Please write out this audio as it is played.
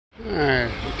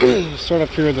Start up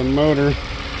here with the motor.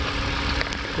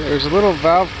 There's a little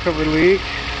valve cover leak.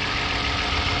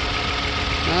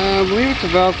 I believe it's a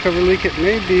valve cover leak. It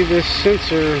may be this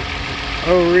sensor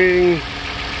O-ring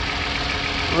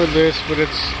or this, but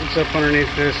it's up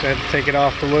underneath this. I had to take it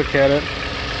off to look at it.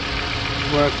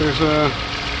 But there's a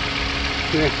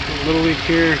little leak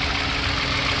here,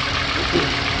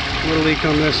 a little leak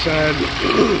on this side,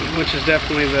 which is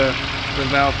definitely the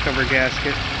valve cover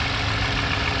gasket.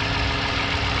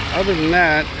 Other than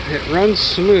that, it runs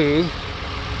smooth.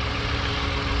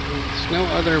 There's no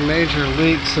other major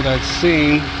leaks that I've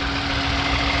seen.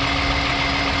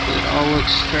 It all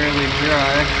looks fairly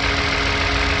dry.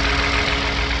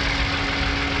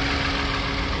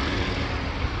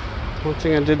 One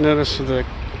thing I did notice with the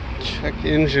check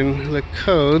engine, the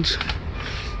codes,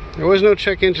 there was no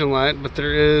check engine light, but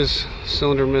there is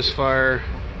cylinder misfire.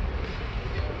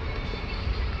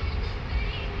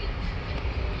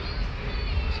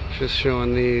 Just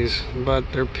showing these, but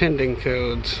they're pending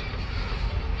codes,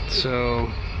 so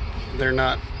they're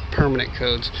not permanent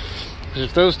codes.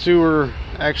 If those two were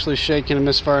actually shaking and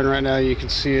misfiring right now, you can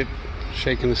see it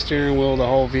shaking the steering wheel, the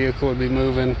whole vehicle would be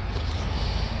moving.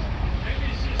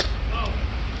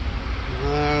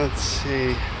 Let's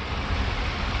see.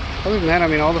 Other than that, I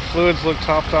mean, all the fluids look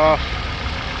topped off.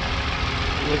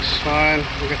 Looks fine.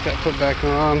 We got that put back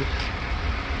on.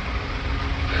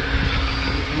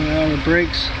 And the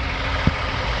brakes.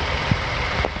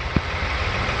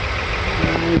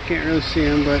 You can't really see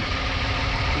them, but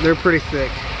they're pretty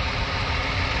thick.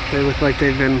 They look like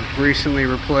they've been recently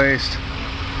replaced.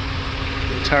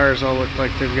 The tires all look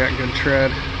like they've got good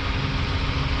tread.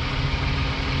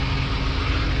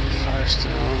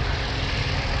 Firestone.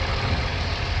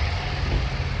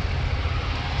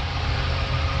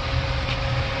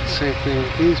 Same thing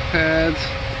with these pads.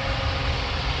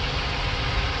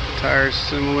 Tires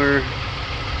similar.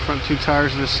 Front two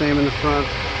tires are the same in the front.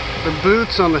 The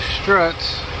boots on the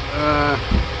struts,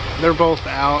 they're both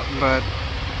out, but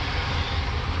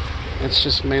it's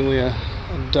just mainly a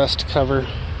dust cover.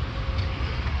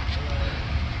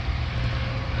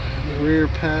 The rear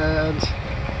pads,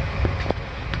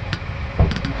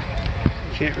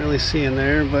 you can't really see in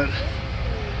there, but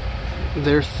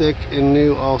they're thick and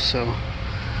new also.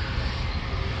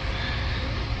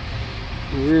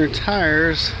 The rear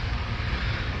tires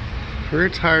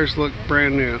look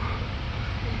brand new.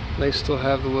 They still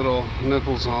have the little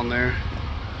nipples on there.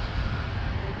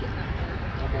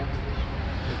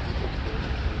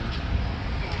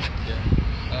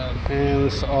 And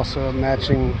this is also a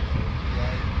matching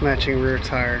rear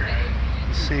tire,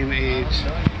 same age.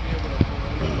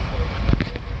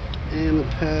 And the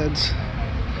pads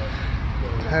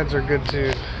are good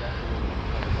too.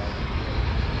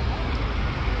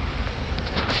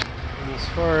 And as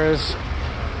far as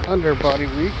underbody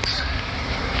leaks,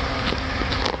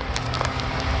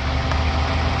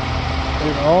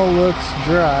 it all looks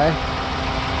dry,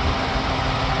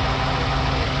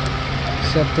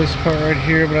 except this part right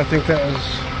here, but I think that was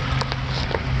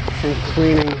from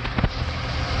cleaning.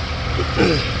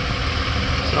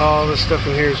 All this stuff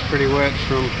in here is pretty wet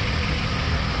from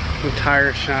the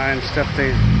tire shine, stuff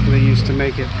they used to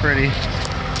make it pretty.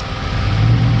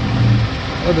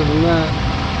 Other than that,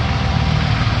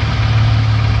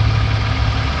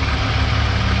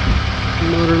 the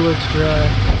motor looks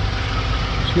dry.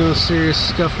 No serious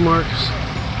scuff marks.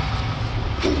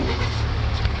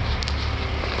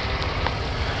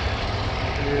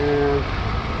 And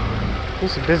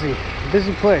it's a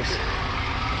busy place.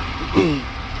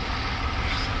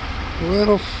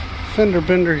 Little fender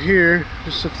bender here.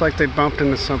 Just looks like they bumped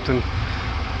into something.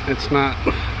 It's not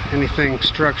anything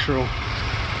structural.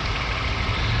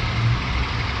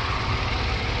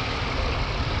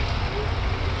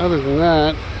 Other than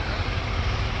that,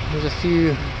 there's a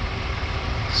few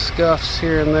scuffs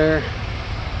here and there.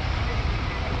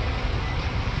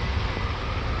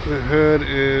 The hood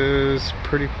is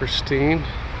pretty pristine.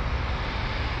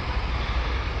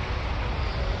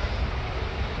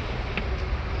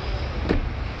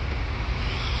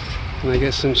 And I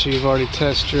guess since you've already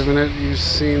test driven it, you've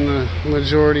seen the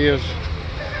majority of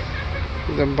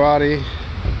the body,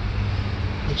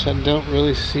 which I don't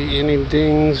really see any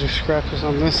dings or scratches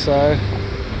on this side.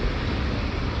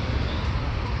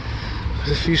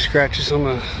 There's a few scratches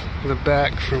on the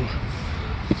back from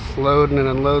loading and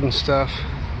unloading stuff.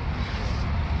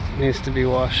 Needs to be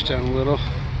washed down a little.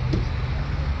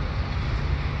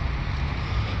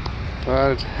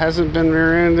 But it hasn't been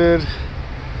rear-ended.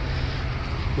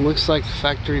 It looks like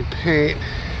factory paint.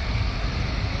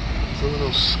 There's a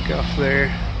little scuff there.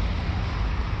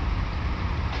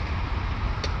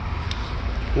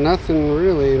 Nothing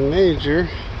really major.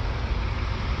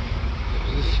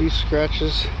 There's a few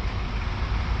scratches.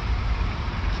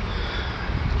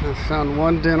 I found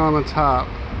one dent on the top,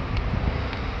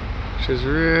 which is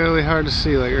really hard to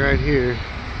see, like right here.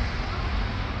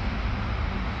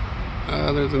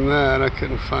 Other than that, I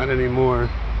couldn't find any more.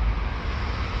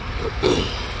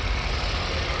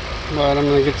 But I'm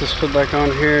gonna get this put back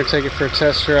on here, take it for a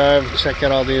test drive, check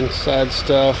out all the inside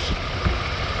stuff,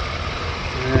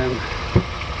 and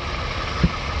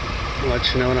I'll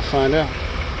let you know when I find out.